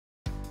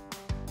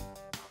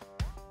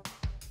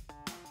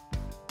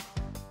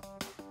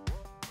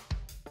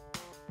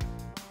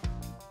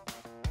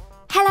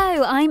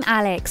Hello, I'm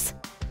Alex,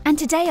 and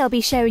today I'll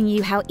be showing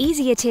you how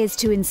easy it is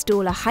to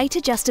install a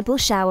height-adjustable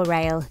shower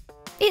rail.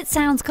 It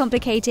sounds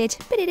complicated,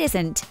 but it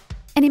isn't.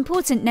 An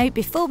important note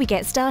before we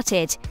get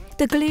started,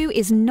 the glue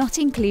is not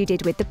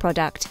included with the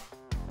product.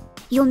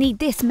 You'll need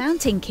this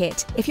mounting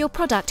kit if your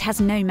product has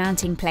no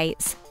mounting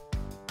plates.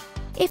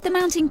 If the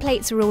mounting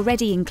plates are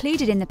already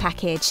included in the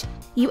package,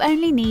 you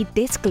only need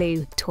this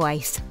glue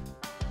twice.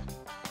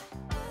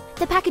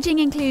 The packaging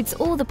includes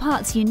all the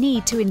parts you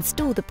need to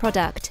install the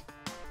product.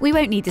 We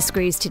won't need the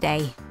screws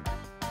today.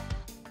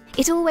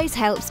 It always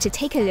helps to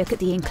take a look at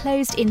the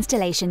enclosed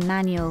installation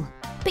manual,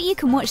 but you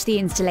can watch the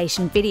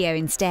installation video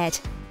instead.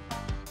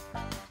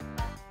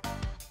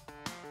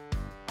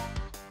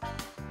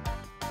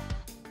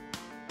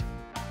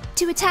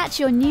 To attach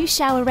your new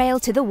shower rail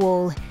to the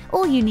wall,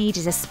 all you need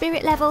is a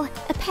spirit level,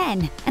 a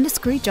pen and a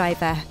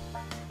screwdriver.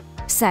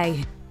 So,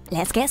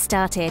 let's get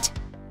started.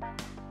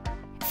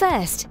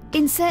 First,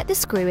 insert the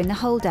screw in the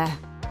holder.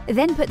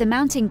 Then put the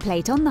mounting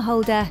plate on the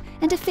holder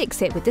and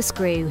affix it with the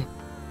screw.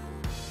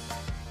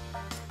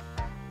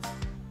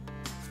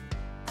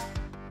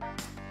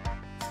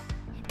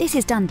 This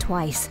is done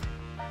twice.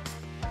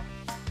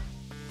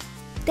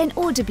 Then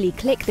audibly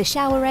click the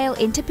shower rail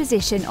into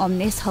position on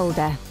this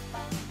holder.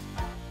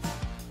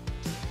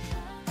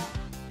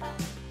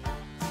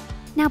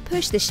 Now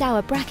push the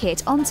shower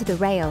bracket onto the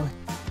rail.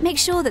 Make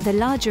sure that the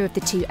larger of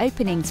the two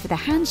openings for the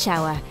hand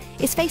shower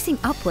is facing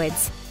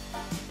upwards.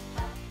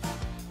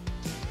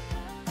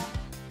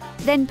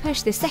 Then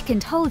push the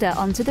second holder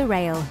onto the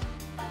rail.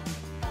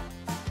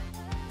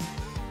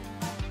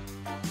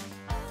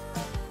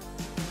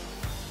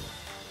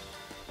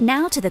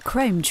 Now to the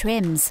chrome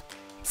trims.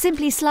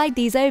 Simply slide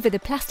these over the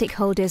plastic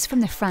holders from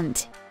the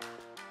front.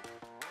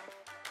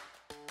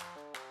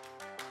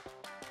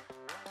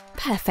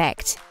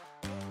 Perfect.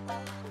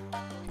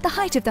 The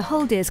height of the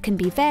holders can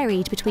be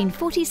varied between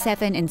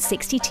 47 and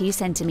 62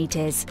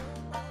 centimeters.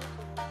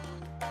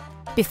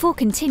 Before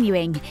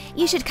continuing,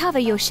 you should cover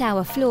your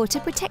shower floor to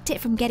protect it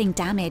from getting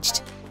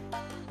damaged.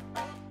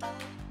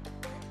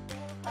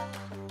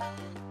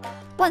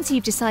 Once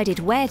you've decided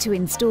where to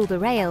install the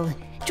rail,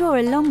 draw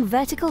a long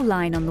vertical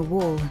line on the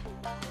wall.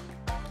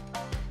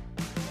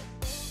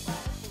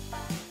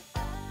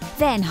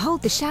 Then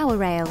hold the shower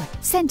rail,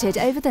 centered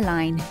over the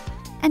line,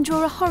 and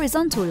draw a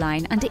horizontal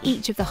line under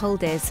each of the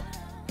holders.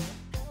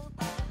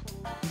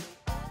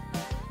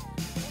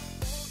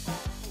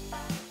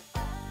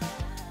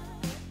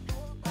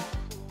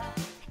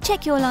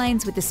 Check your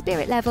lines with the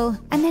spirit level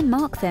and then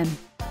mark them.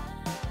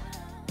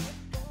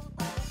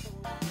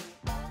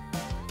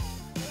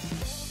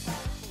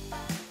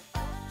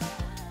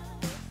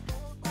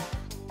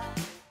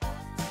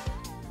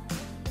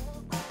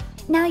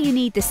 Now you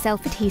need the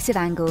self-adhesive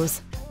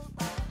angles.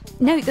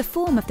 Note the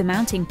form of the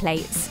mounting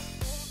plates.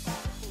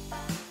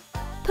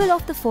 Pull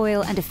off the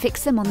foil and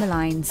affix them on the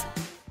lines.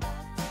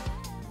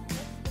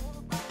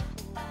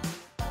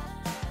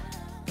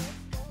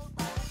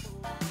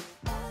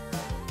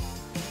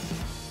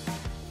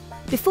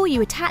 Before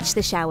you attach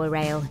the shower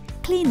rail,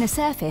 clean the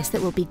surface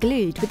that will be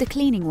glued with a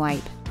cleaning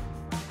wipe.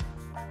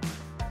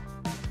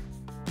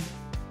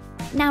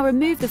 Now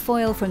remove the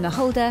foil from the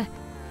holder,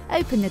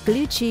 open the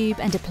glue tube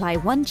and apply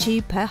one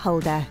tube per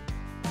holder.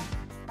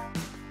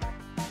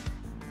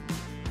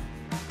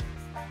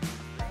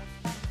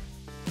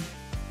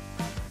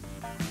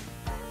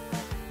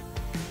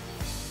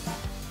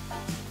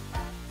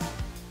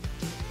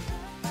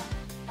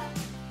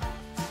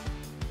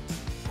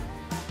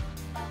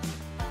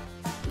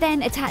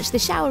 Then attach the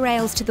shower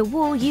rails to the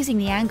wall using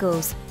the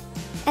angles.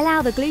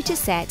 Allow the glue to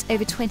set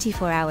over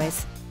 24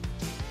 hours.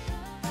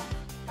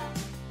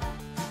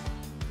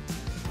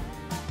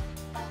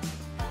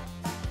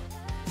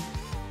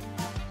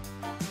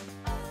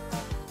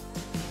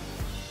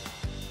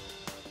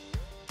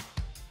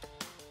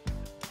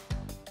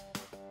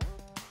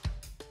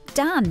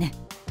 Done!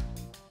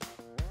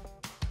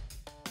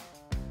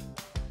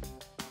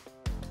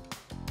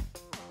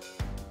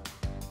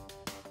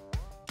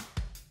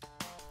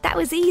 That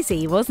was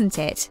easy, wasn't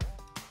it?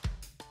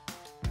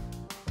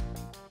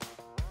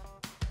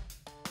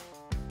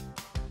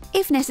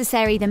 If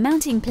necessary, the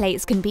mounting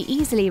plates can be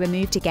easily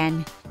removed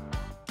again.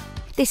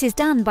 This is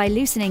done by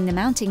loosening the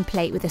mounting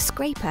plate with a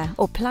scraper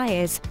or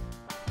pliers,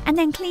 and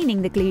then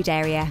cleaning the glued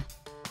area.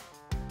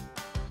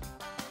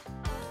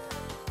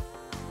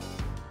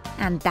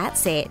 And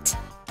that's it.